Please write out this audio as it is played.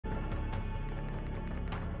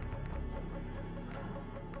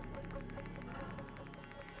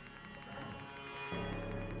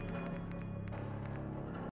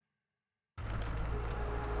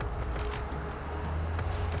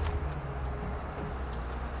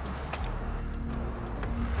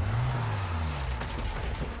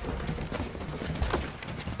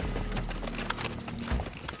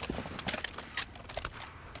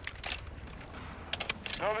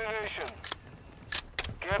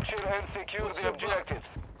Capture and secure the objectives.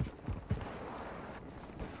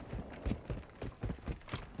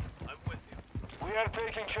 I'm with you. We are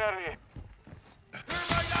taking Charlie.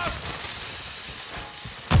 Thermite out!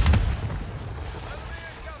 Enemy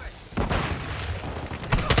incoming!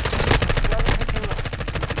 Charlie secure.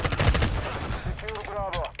 Secure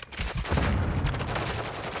Bravo.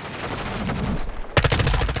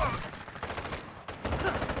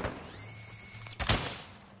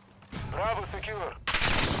 Bravo secure.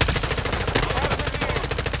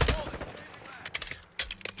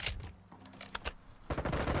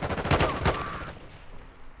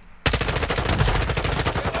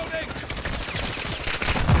 Reloading!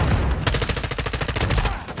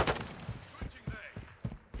 Switching leg.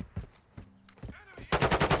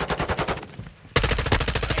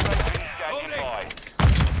 Enemy Standing by.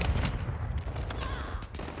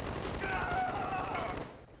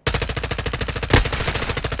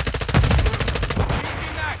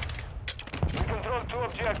 Changing back! We control 2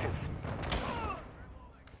 objectives.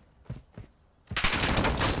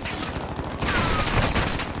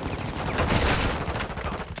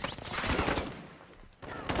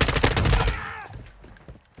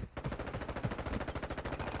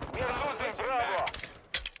 We are losing Bravo.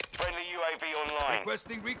 Friendly UAV online.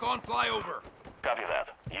 Requesting recon flyover. Copy that.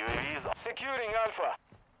 UAVs securing Alpha.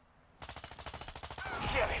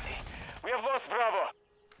 Damn it. We have lost Bravo.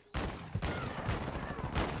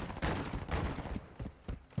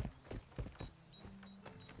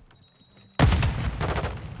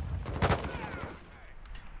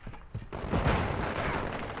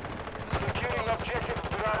 Securing objective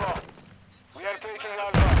Bravo. We are taking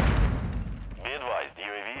Alpha. Be advised,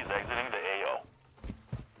 UAV is exiting the AO.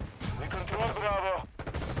 We control Bravo.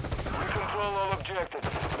 We control all objectives.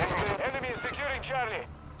 Enemy is securing Charlie.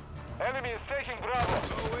 Enemy is taking Bravo.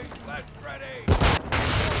 Going left ready.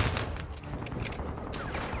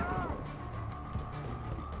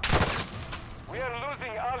 We are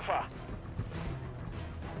losing Alpha.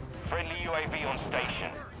 Friendly UAV on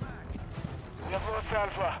station. We have lost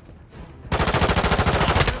Alpha.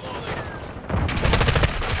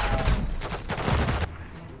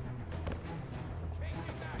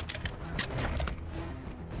 Changing back.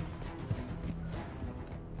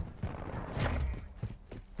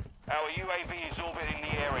 Our UAV is orbiting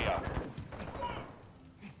the area.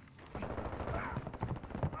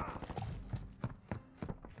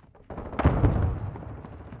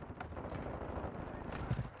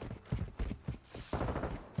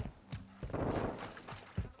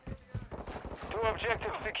 Two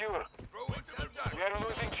objectives secure. Throwing contact. We are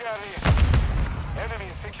losing Charlie. Enemy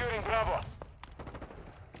is securing Bravo.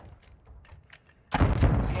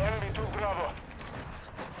 The enemy took Bravo.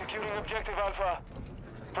 Securing objective Alpha.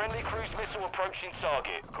 Friendly cruise missile approaching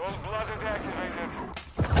target. Cold-blooded activated.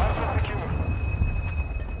 Alpha secure.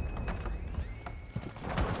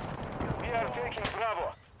 We are taking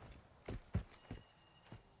Bravo.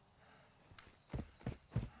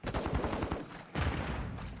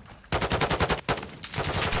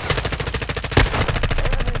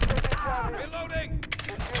 Reloading!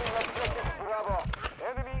 Securing objective Bravo.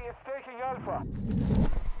 Enemy is taking Alpha.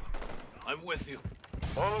 I'm with you.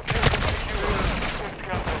 All objectives secured. Six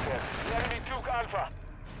counters there. The enemy took Alpha.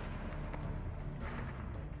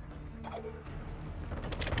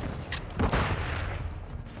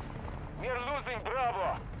 We are losing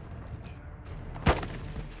Bravo.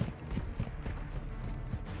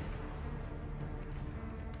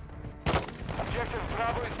 Objective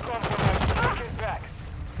Bravo is compromised. Take it back.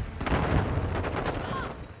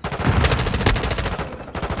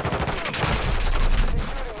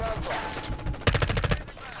 Securing Alpha.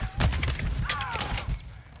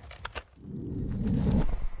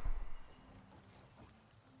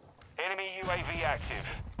 Enemy UAV active.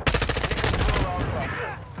 We control Alpha.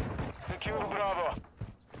 Secure Bravo.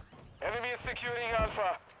 Enemy is securing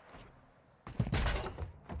Alpha.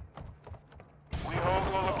 We hold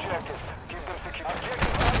all objectives. Keep them secure.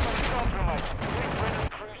 Objective Alpha is compromised. Big friendly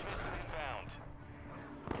cruise missile inbound.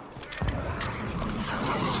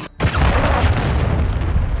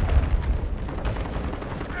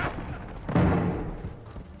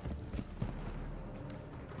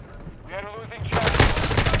 We are losing Charlie.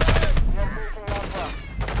 We are taking Alpha.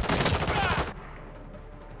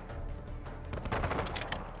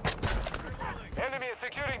 Enemy is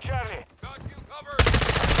securing Charlie. Got you covered.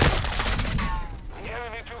 The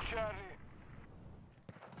enemy took Charlie.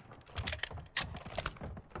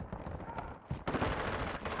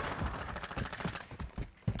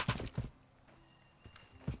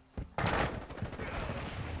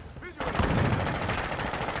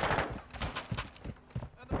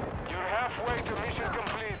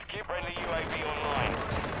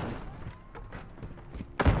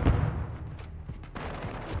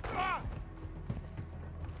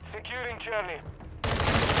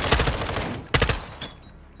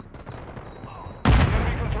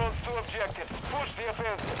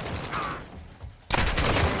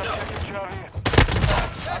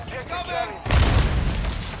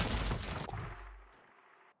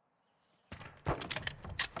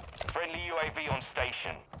 Friendly UAV on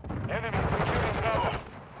station. Enemy securing Bravo.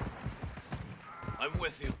 I'm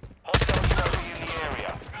with you. Hostile UAV in the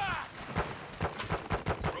area.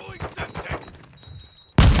 Throwing Semtex.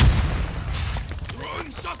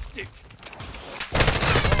 Throwing shot stick.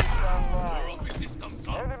 We're open systems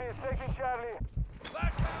up. Enemy is taking Charlie.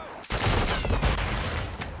 Back out.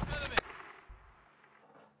 Enemy.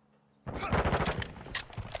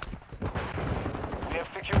 We have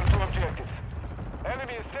secured 2 objectives.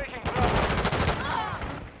 Enemy is taking Bravo.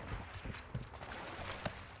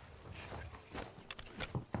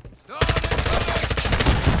 Stop incoming.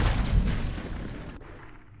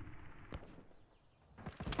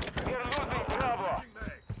 We are losing Bravo.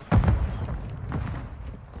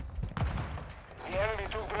 The enemy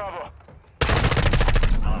took Bravo.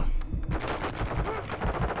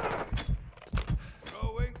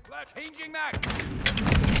 Throwing flash. Changing mag.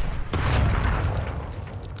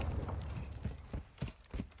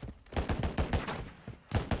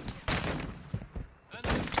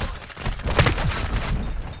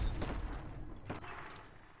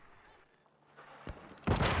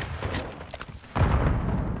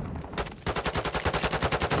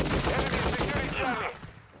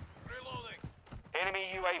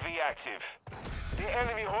 UAV active. The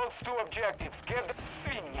enemy holds 2 objectives. Get the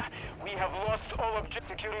Svinya. We have lost all objectives.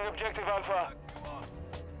 Securing objective Alpha.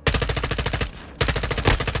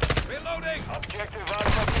 Reloading. Objective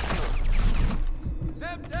Alpha secured.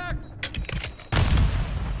 Semtex.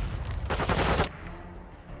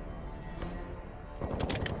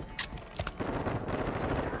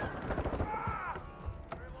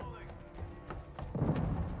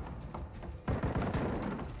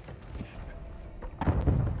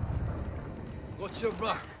 What's your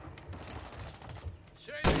back?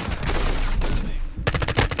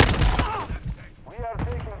 We are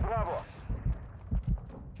taking Bravo.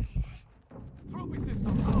 Trophy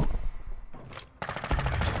system out.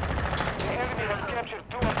 The enemy has captured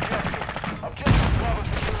 2 objectives. Objective Bravo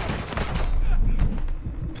secured.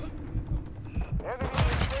 Enemy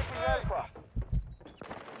is taking Alpha.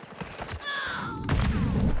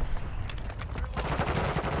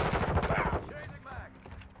 Changing mag.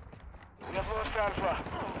 We have lost Alpha.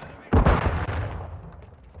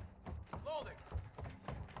 Loading.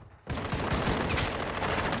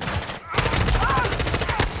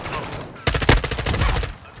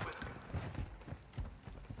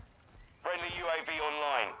 Friendly UAV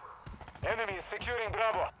online. Enemy is securing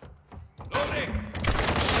Bravo. Loading.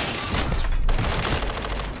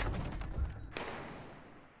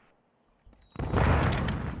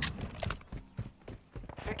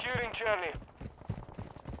 Securing Charlie.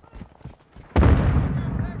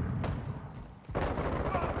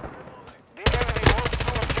 The enemy holds 2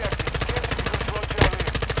 objectives. Get to control Charlie.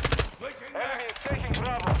 Switching Enemy mag. is taking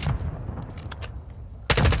Bravo.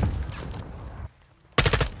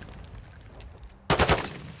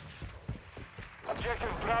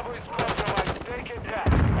 Objective Bravo is compromised. Take it back.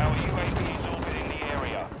 Our UAV is orbiting the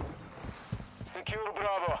area. Secure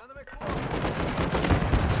Bravo. Enemy close.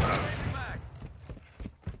 Changing mag.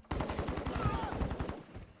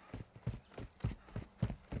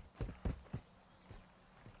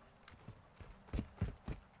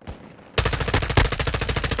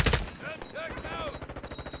 Semtex out.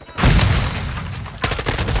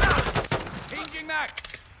 Changing mag.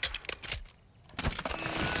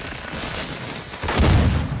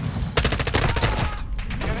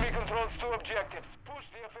 Enemy controls 2 objectives. Push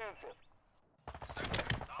the offensive.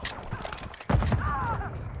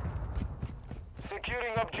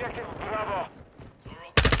 Securing objective Bravo.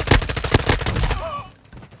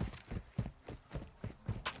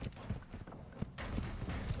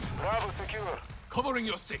 Bravo secure. Covering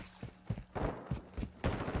your 6.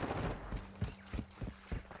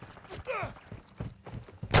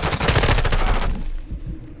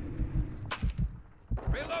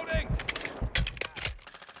 Reloading.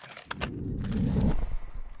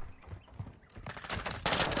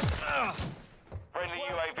 Friendly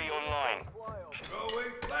UAV online.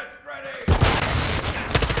 Throwing flash ready.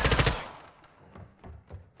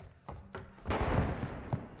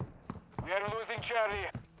 We are losing Charlie.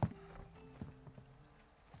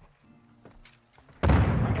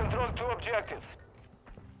 We control 2 objectives.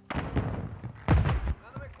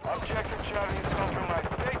 Objective Charlie is compromised.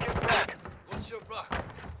 Take it back. What's your back?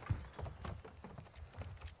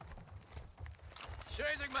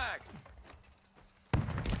 Changing mag.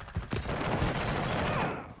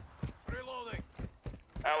 Reloading.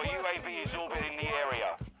 Our UAV is orbiting the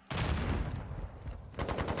area.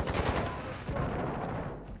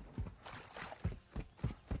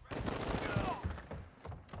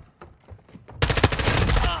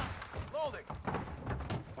 Loading.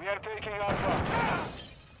 We are taking taking Alpha.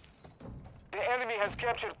 The enemy has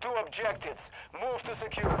captured 2 objectives. Move to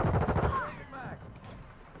secure.